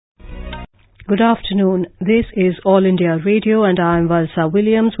Good afternoon. This is All India Radio and I am Valsa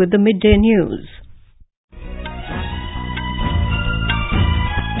Williams with the Midday News.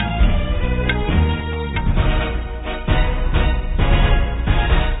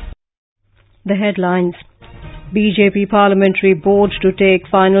 The headlines. BJP Parliamentary Board to take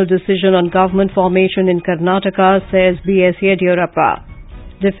final decision on government formation in Karnataka, says B.S. Yediyurappa.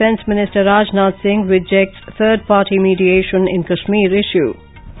 Defence Minister Rajnath Singh rejects third-party mediation in Kashmir issue.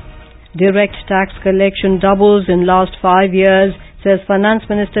 Direct tax collection doubles in last 5 years, says Finance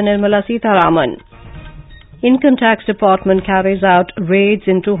Minister Nirmala Sitharaman. Income Tax Department carries out raids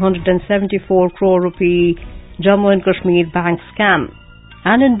in 274 crore rupee Jammu and Kashmir bank scam.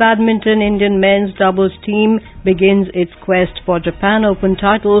 And in badminton, Indian men's doubles team begins its quest for Japan Open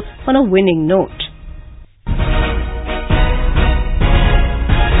title on a winning note.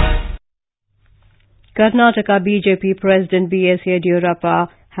 Karnataka BJP President B.S. Yediyurappa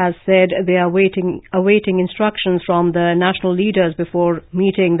has said they are awaiting instructions from the national leaders before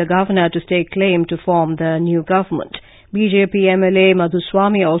meeting the governor to stake claim to form the new government. BJP MLA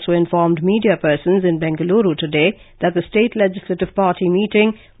Madhuswamy also informed media persons in Bengaluru today that the state legislative party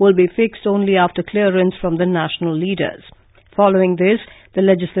meeting will be fixed only after clearance from the national leaders. Following this, the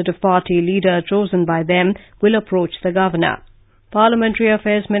legislative party leader chosen by them will approach the governor. Parliamentary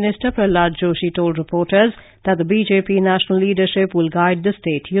Affairs Minister Prahlad Joshi told reporters that the BJP national leadership will guide the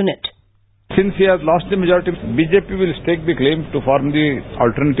state unit. Since he has lost the majority, BJP will stake the claim to form the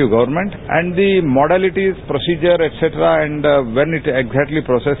alternative government, and the modalities, procedure, etc. and when it exactly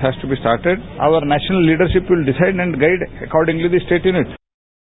process has to be started, our national leadership will decide and guide accordingly the state unit.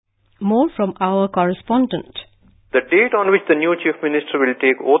 More from our correspondent. The date on which the new Chief Minister will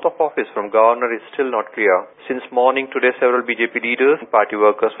take oath of office from Governor is still not clear. Since morning today, several BJP leaders and party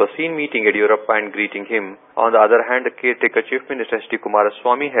workers were seen meeting Yediyurappa and greeting him. On the other hand, the caretaker Chief Minister H.D.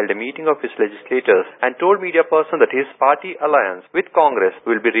 Kumaraswamy held a meeting of his legislators and told media person that his party alliance with Congress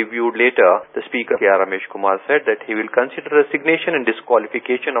will be reviewed later. The Speaker K.R. Ramesh Kumar said that he will consider resignation and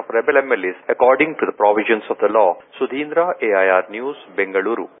disqualification of rebel MLAs according to the provisions of the law. Sudhindra, AIR News,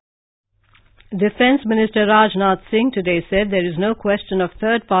 Bengaluru. Defence Minister Rajnath Singh today said there is no question of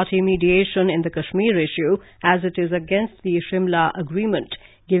third-party mediation in the Kashmir issue as it is against the Shimla Agreement.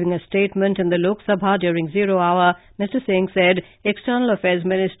 Giving a statement in the Lok Sabha during 0 hour, Mr. Singh said External Affairs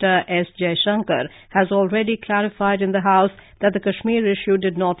Minister S. Jaishankar has already clarified in the House that the Kashmir issue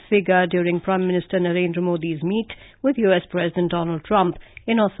did not figure during Prime Minister Narendra Modi's meet with US President Donald Trump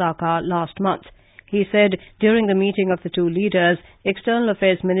in Osaka last month. He said during the meeting of the two leaders, External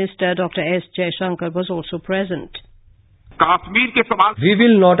Affairs Minister Dr. S. Jaishankar was also present. We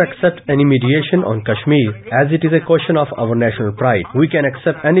will not accept any mediation on Kashmir as it is a question of our national pride. We can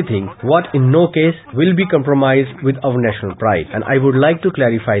accept anything, what in no case will be compromised with our national pride. And I would like to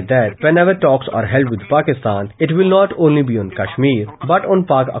clarify that whenever talks are held with Pakistan, it will not only be on Kashmir, but on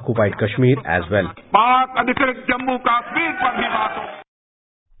Pak-occupied Kashmir as well.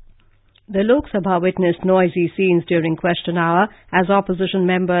 The Lok Sabha witnessed noisy scenes during question hour as opposition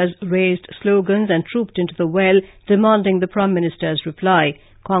members raised slogans and trooped into the well demanding the Prime Minister's reply.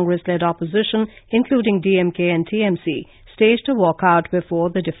 Congress-led opposition, including DMK and TMC, staged a walkout before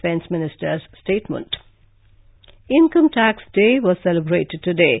the Defence Minister's statement. Income Tax Day was celebrated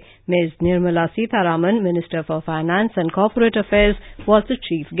today. Ms. Nirmala Sitharaman, Minister for Finance and Corporate Affairs, was the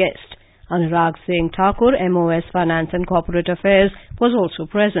chief guest. Anurag Singh Thakur, MOS Finance and Corporate Affairs, was also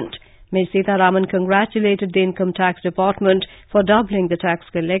present. Ms. Sitharaman congratulated the Income Tax Department for doubling the tax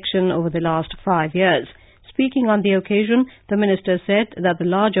collection over the last 5 years. Speaking on the occasion, the minister said that the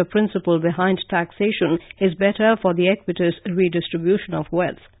larger principle behind taxation is better for the equitous redistribution of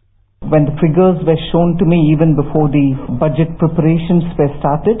wealth. When the figures were shown to me even before the budget preparations were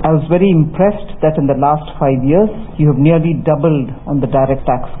started, I was very impressed that in the last 5 years, you have nearly doubled on the direct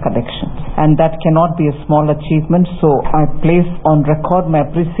tax collection. And that cannot be a small achievement, so I place on record my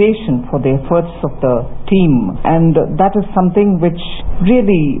appreciation for the efforts of the team. And that is something which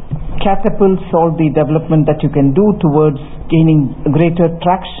really catapults all the development that you can do towards gaining greater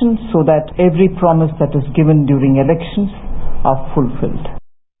traction so that every promise that is given during elections are fulfilled.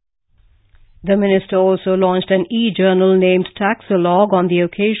 The minister also launched an e-journal named Taxalogue on the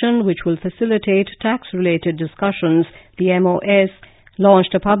occasion, which will facilitate tax-related discussions. The MOS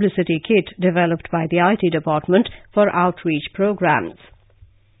launched a publicity kit developed by the IT department for outreach programs.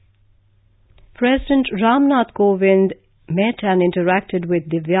 President Ramnath Kovind met and interacted with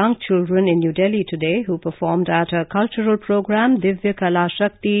Divyang children in New Delhi today who performed at a cultural program, Divya Kala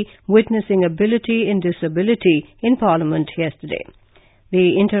Shakti, Witnessing Ability in Disability, in Parliament yesterday.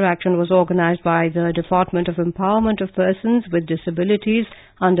 The interaction was organized by the Department of Empowerment of Persons with Disabilities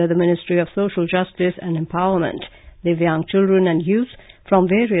under the Ministry of Social Justice and Empowerment. Divyang children and youth from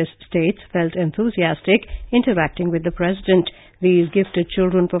various states felt enthusiastic interacting with the President. These gifted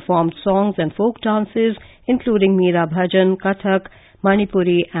children performed songs and folk dances, including Meera Bhajan, Kathak,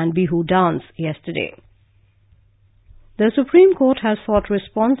 Manipuri and Bihu dance yesterday. The Supreme Court has sought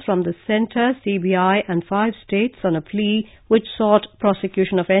response from the Centre, CBI and 5 states on a plea which sought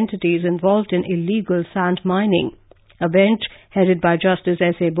prosecution of entities involved in illegal sand mining. A bench headed by Justice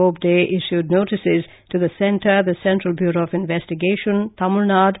S.A. Bobde issued notices to the Centre, the Central Bureau of Investigation, Tamil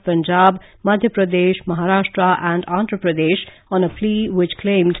Nadu, Punjab, Madhya Pradesh, Maharashtra and Andhra Pradesh on a plea which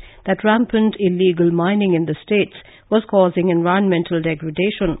claimed that rampant illegal mining in the states was causing environmental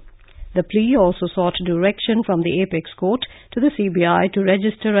degradation. The plea also sought direction from the Apex Court to the CBI to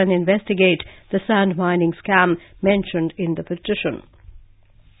register and investigate the sand mining scam mentioned in the petition.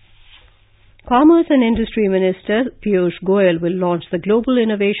 Commerce and Industry Minister Piyush Goyal will launch the Global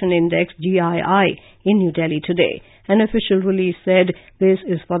Innovation Index GII in New Delhi today. An official release said this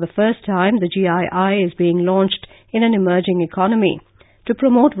is for the first time the GII is being launched in an emerging economy. To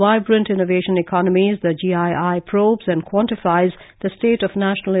promote vibrant innovation economies, the GII probes and quantifies the state of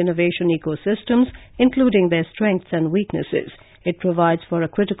national innovation ecosystems, including their strengths and weaknesses. It provides for a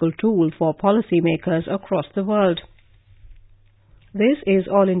critical tool for policymakers across the world. This is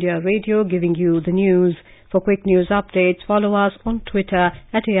All India Radio giving you the news. For quick news updates, follow us on Twitter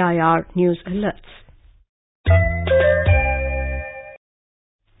at AIR News Alerts.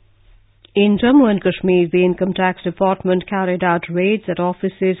 In Jammu and Kashmir, the Income Tax Department carried out raids at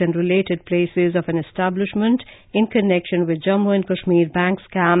offices and related places of an establishment in connection with Jammu and Kashmir bank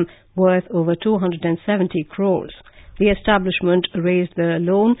scam worth over 270 crores. The establishment raised the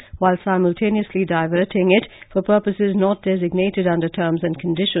loan while simultaneously diverting it for purposes not designated under terms and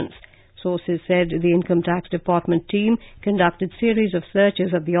conditions. Sources said the Income Tax Department team conducted series of searches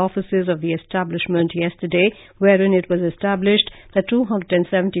of the offices of the establishment yesterday, wherein it was established that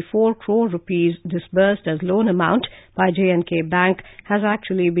 274 crore rupees disbursed as loan amount by J&K Bank has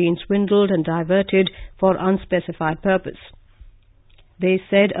actually been swindled and diverted for unspecified purpose. They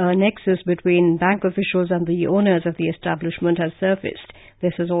said a nexus between bank officials and the owners of the establishment has surfaced.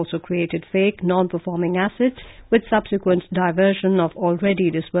 This has also created fake, non-performing assets with subsequent diversion of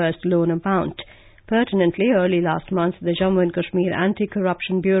already disbursed loan amount. Pertinently, early last month, the Jammu and Kashmir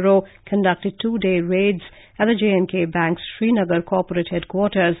Anti-Corruption Bureau conducted 2-day raids at the J&K Bank's Srinagar corporate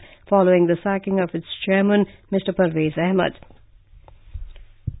headquarters following the sacking of its chairman, Mr. Parvez Ahmed.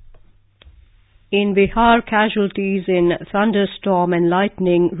 In Bihar, casualties in thunderstorm and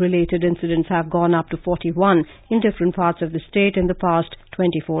lightning-related incidents have gone up to 41 in different parts of the state in the past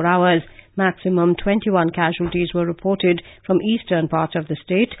 24 hours. Maximum 21 casualties were reported from eastern parts of the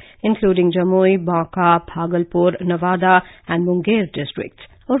state, including Jamui, Banka, Bhagalpur, Nevada and Munger districts.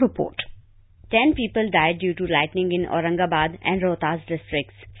 A report. 10 people died due to lightning in Aurangabad and Rohtas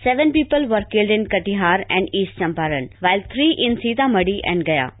districts. 7 people were killed in Katihar and East Champaran, while 3 in Sitamarhi and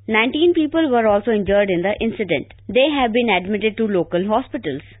Gaya. 19 people were also injured in the incident. They have been admitted to local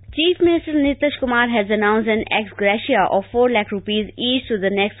hospitals. Chief Minister Nitish Kumar has announced an ex gratia of 4 lakh rupees each to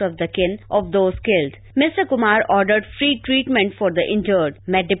the next of the kin of those killed. Mr. Kumar ordered free treatment for the injured.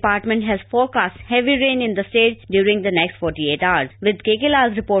 Met Department has forecast heavy rain in the state during the next 48 hours. With KK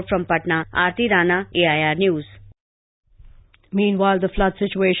Lal's report from Patna, Aarti Rana, AIR News. Meanwhile, the flood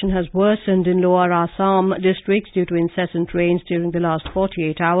situation has worsened in Lower Assam districts due to incessant rains during the last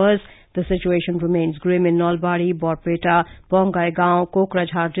 48 hours. The situation remains grim in Nalbari, Borpeta, Bongaigaon,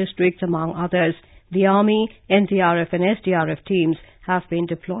 Kokrajhar districts, among others. The Army, NDRF and SDRF teams have been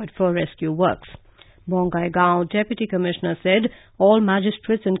deployed for rescue works. Bongaigaon Deputy Commissioner said all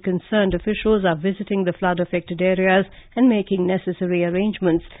magistrates and concerned officials are visiting the flood-affected areas and making necessary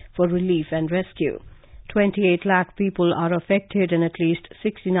arrangements for relief and rescue. 28 lakh people are affected and at least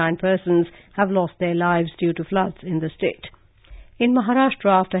 69 persons have lost their lives due to floods in the state. In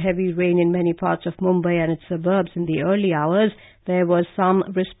Maharashtra, after heavy rain in many parts of Mumbai and its suburbs in the early hours, there was some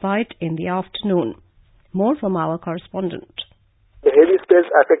respite in the afternoon. More from our correspondent. The heavy spells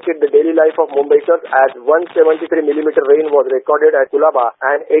affected the daily life of Mumbaikars as 173mm rain was recorded at Kulaba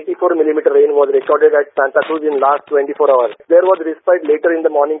and 84mm rain was recorded at Santa Cruz in last 24 hours. There was respite later in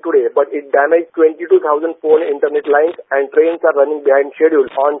the morning today, but it damaged 22,000 phone internet lines and trains are running behind schedule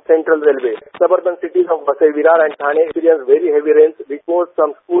on Central Railway. Suburban cities of Vasai Virar and Thane experienced very heavy rains which forced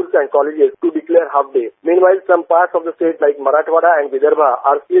some schools and colleges to declare half day. Meanwhile, some parts of the state like Marathwada and Vidarbha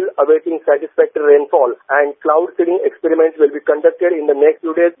are still awaiting satisfactory rainfall and cloud seeding experiments will be conducted in the next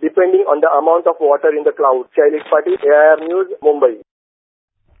few days depending on the amount of water in the cloud. Shailesh Patil, AIR News, Mumbai.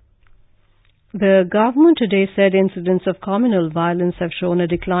 The government today said incidents of communal violence have shown a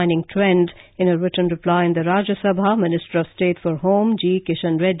declining trend. In a written reply in the Rajya Sabha, Minister of State for Home, G.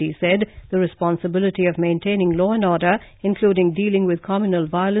 Kishan Reddy, said the responsibility of maintaining law and order, including dealing with communal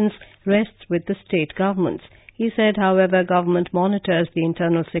violence, rests with the state governments. He said, however, government monitors the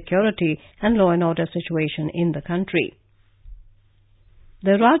internal security and law and order situation in the country.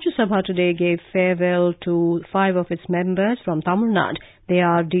 The Rajya Sabha today gave farewell to 5 of its members from Tamil Nadu. They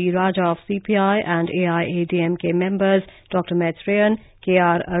are D. Raja of CPI and AIADMK members Dr. Maitreyan,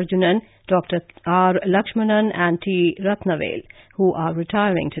 K.R. Arjunan, Dr. R. Lakshmanan and T. Ratnavel, who are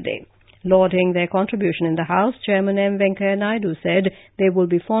retiring today. Lauding their contribution in the House, Chairman M. Venkaiah Naidu said they will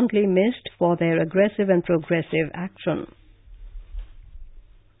be fondly missed for their aggressive and progressive action.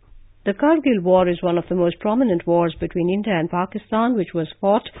 The Kargil War is one of the most prominent wars between India and Pakistan, which was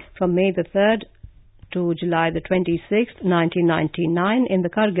fought from May the 3rd to July the 26th, 1999 in the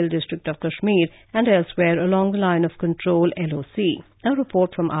Kargil district of Kashmir and elsewhere along the line of control LOC. A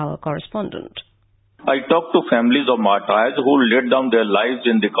report from our correspondent. I talked to families of martyrs who laid down their lives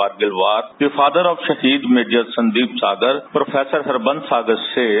in the Kargil war. The father of Shaheed Major Sandeep Sagar, Professor Harbans Sagar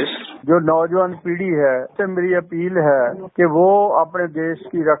says, जो नौजवान पीढ़ी है से मेरी appeal है कि वो अपने देश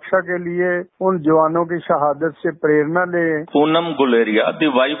की रक्षा के लिए उन जवानों की शहादत से प्रेरणा लें. Poonam Guleria,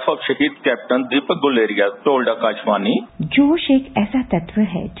 the wife of Shaheed Captain Deepak Guleria, told Akashvani, जोश एक ऐसा तत्व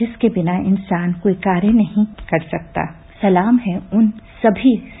है जिसके बिना इंसान कोई कार्य नहीं कर सकता. सलाम है उन सभी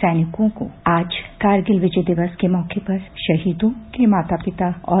सैनिकों को आज कारगिल विजय दिवस के मौके पर शहीदों के माता पिता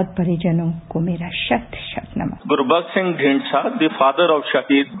और परिजनों को मेरा शत शत नमन. Gurbaksh Singh Dhindsa, the father of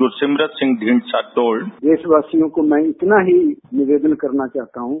Shahid Gursimrat Singh Dhindsa, told, देशवासियों को मैं इतना ही निवेदन करना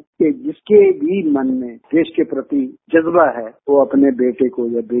चाहता हूँ कि जिसके भी मन में देश के प्रति जज्बा है वो अपने बेटे को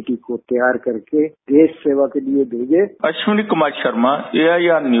या बेटी को तैयार करके देश सेवा के लिए भेजे. Ashwini Kumar Sharma,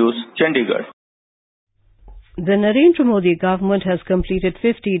 AIR News, Chandigarh. The Narendra Modi government has completed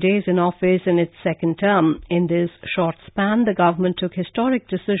 50 days in office in its second term. In this short span, the government took historic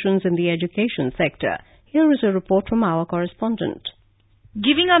decisions in the education sector. Here is a report from our correspondent.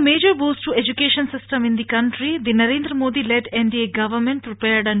 Giving a major boost to education system in the country, the Narendra Modi-led NDA government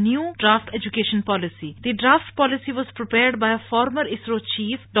prepared a new draft education policy. The draft policy was prepared by a former ISRO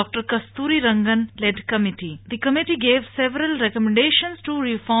chief, Dr. Kasturi Rangan-led committee. The committee gave several recommendations to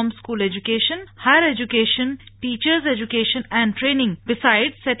reform school education, higher education, teachers' education and training,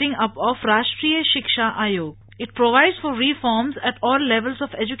 besides setting up of Rashtriya Shiksha Ayog. It provides for reforms at all levels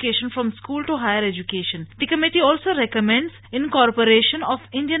of education from school to higher education. The committee also recommends incorporation of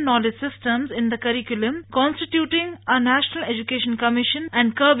Indian knowledge systems in the curriculum, constituting a National Education Commission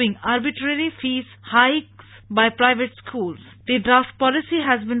and curbing arbitrary fees hikes by private schools. The draft policy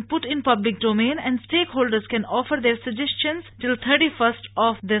has been put in public domain and stakeholders can offer their suggestions till 31st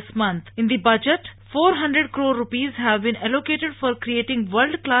of this month. In the budget, 400 crore rupees have been allocated for creating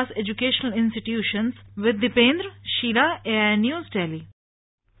world-class educational institutions. With Dipendra, Sheila, AIR News, Delhi.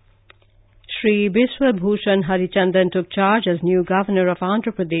 Shri Biswa Bhushan Harichandan took charge as new governor of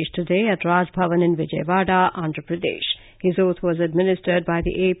Andhra Pradesh today at Raj Bhavan in Vijayawada, Andhra Pradesh. His oath was administered by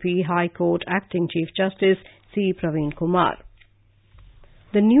the AP High Court Acting Chief Justice C. Praveen Kumar.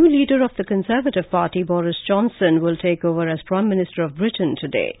 The new leader of the Conservative Party, Boris Johnson, will take over as Prime Minister of Britain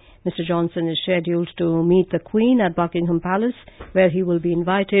today. Mr. Johnson is scheduled to meet the Queen at Buckingham Palace, where he will be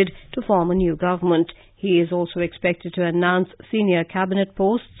invited to form a new government. He is also expected to announce senior cabinet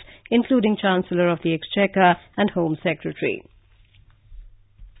posts, including Chancellor of the Exchequer and Home Secretary.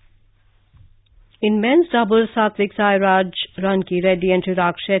 In men's doubles, Satvik Sairaj, Ranki Reddy and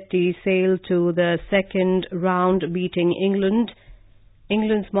Chirag Shetty sailed to the second round, beating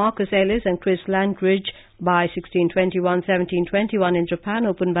England's Marcus Ellis and Chris Langridge by 16-21, 17-21 in Japan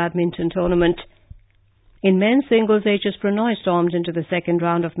Open Badminton Tournament. In men's singles, HS Pranoy stormed into the second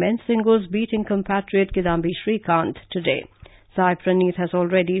round of men's singles, beating compatriot Kidambi Srikanth today. Sai Praneeth has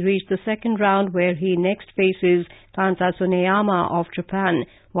already reached the second round, where he next faces Kanta Tsuneyama of Japan,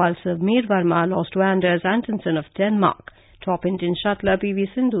 while Samir Verma lost to Anders Antonsen of Denmark. Top Indian shuttler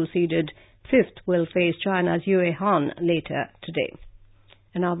PV Sindhu, seeded fifth, will face China's Yue Han later today.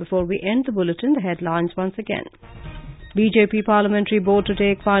 And now, before we end the bulletin, the headlines once again. BJP Parliamentary Board to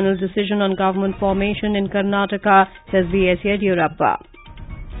take final decision on government formation in Karnataka, says V.S. Yediyurappa.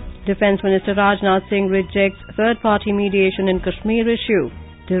 Defence Minister Rajnath Singh rejects third-party mediation in Kashmir issue.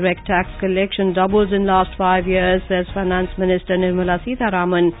 Direct tax collection doubles in last 5 years, says Finance Minister Nirmala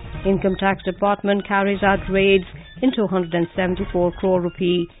Sitharaman. Income Tax Department carries out raids in 274 crore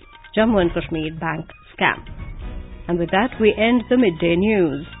rupee Jammu and Kashmir bank scam. And with that, we end the midday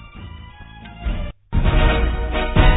news.